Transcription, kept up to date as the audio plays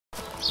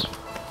If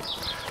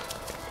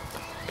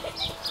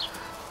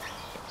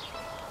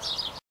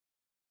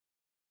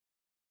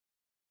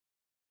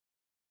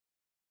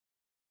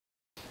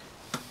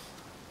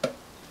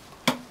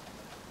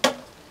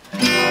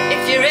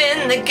you're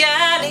in the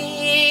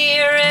galley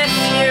or if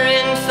you're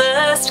in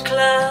first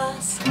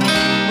class,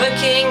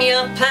 working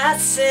your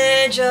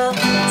passage or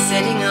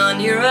sitting on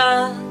your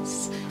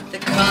ass, the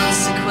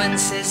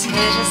consequences hit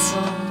us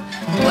all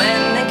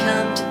when they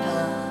come to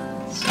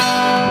pass.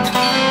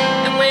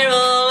 And we're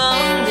all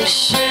on this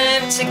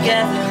ship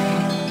together,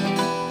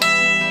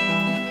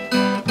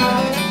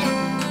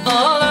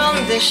 all on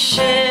this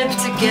ship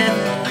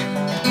together.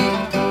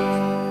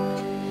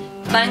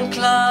 Bank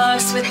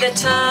clerks with their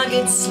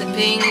targets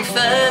slipping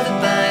further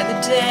by the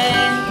day,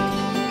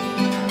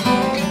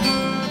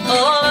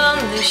 all on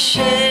the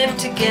ship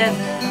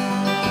together.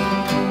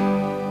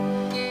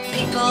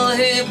 People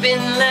who've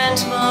been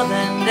lent more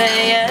than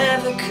they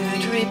ever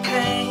could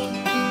repay,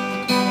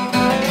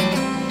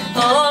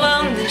 all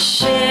on the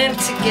ship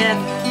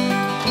together.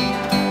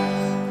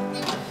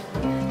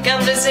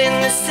 Gamblers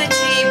in the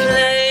city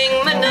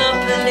playing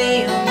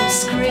Monopoly on the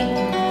screen,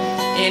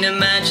 in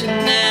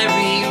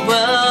imaginary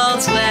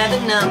worlds where the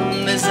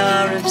numbers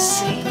are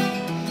obscene.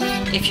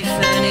 If your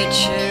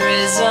furniture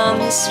is on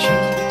the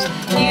street,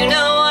 you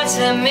know what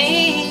I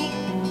mean.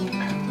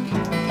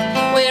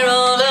 We're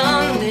all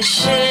on this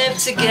ship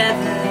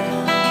together,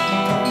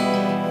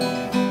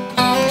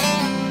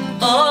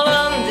 all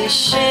on this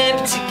ship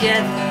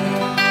together.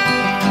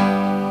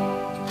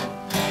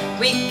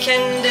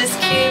 Weekenders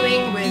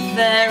queuing with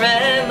their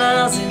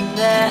emails in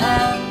their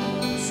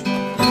hands,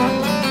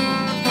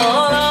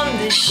 all on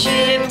this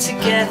ship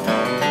together.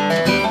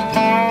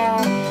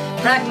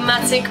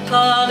 Pragmatic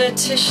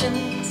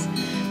politicians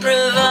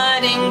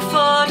providing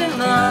for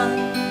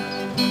demand,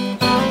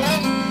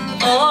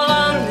 all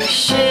on the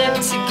ship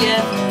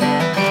together.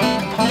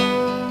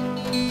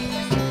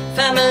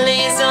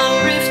 Families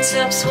on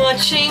rooftops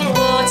watching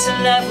water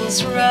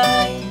levels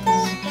rise,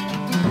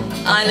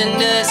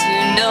 islanders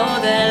who know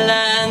their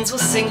lands will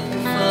sink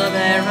before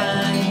their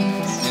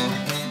eyes.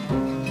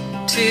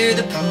 To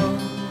the poor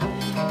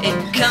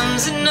it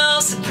comes as no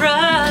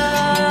surprise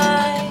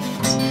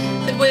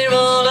that we're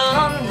all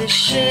on this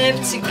ship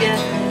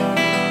together,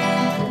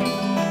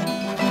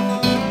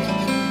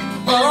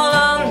 all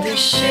on this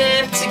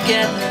ship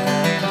together.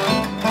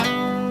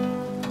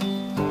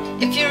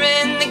 If you're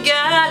in the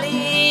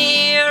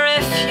galley or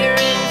if you're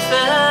in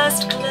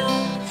first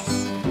class,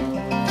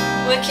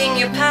 working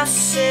your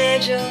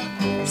passage or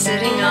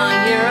sitting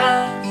on your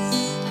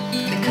ass,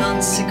 the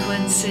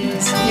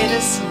consequences hit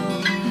us all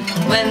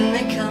when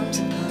they come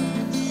to pass.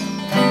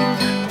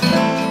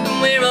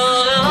 And we're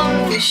all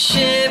on this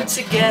ship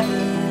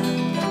together,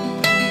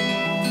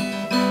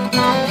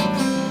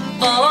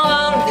 all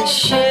on this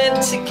ship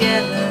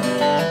together.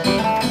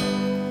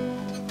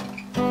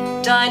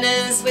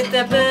 Diners with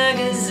their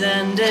burgers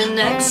and an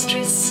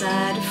extra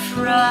side of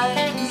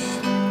fries,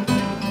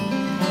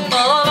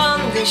 all on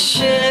this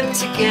ship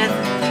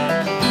together.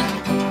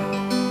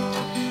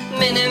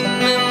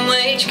 Minimum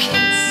wage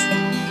kids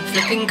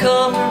flipping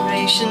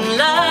corporation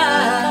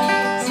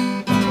lies,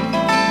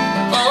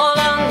 all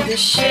on this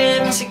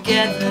ship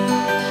together.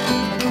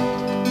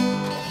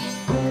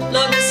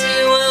 Loggers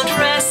who won't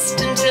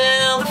rest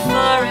until the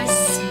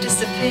forests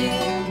disappear,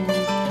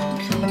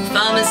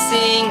 farmers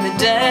seeing the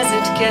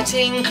desert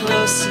getting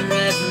closer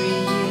every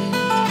year.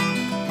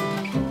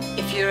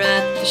 If you're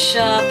at the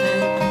sharp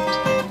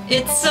end,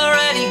 it's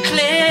already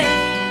clear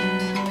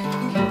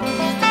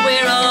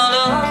we're all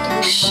on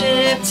the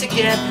ship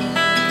together,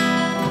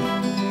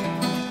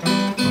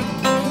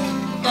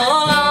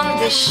 all on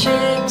the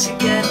ship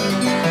together.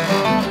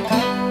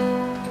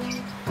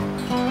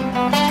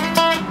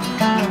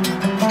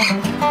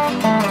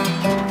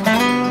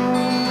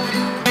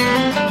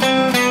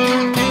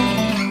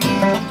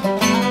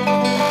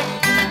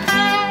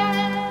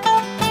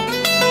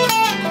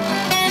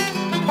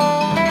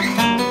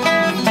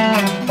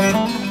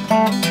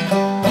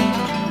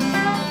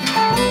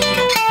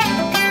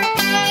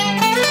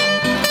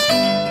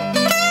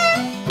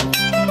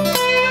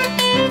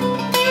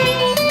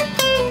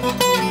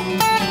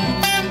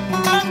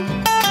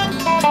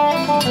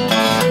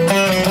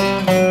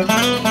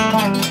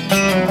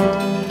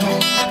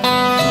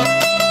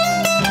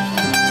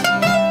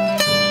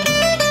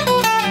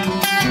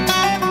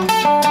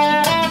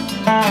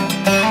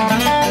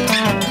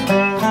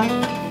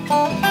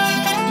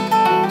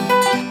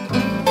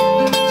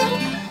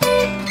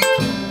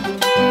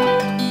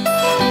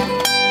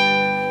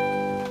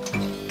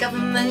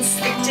 Governments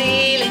that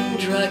deal in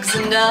drugs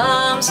and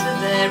arms for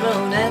their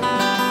own ends,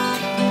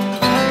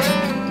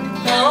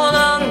 all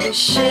on the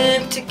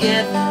ship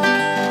together.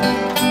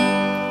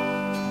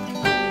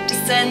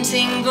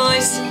 Dissenting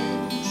voices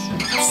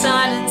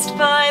silenced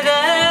by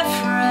their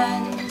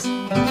friends,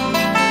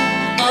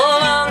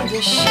 all on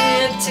the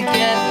ship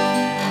together.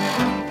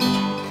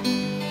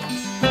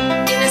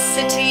 Inner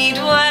city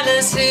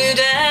dwellers who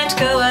daren't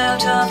go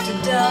out after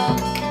dark,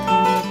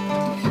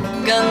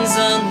 guns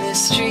on the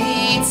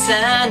streets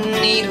and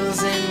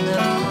needles in the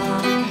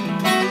park,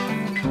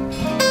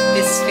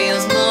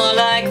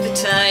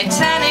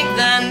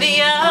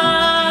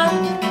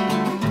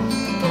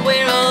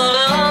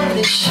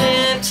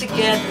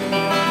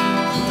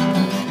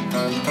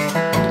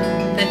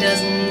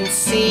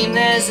 seem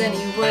there's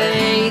any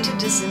way to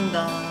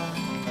disembark.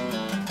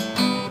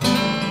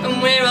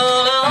 And we're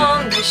all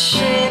on the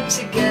ship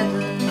together,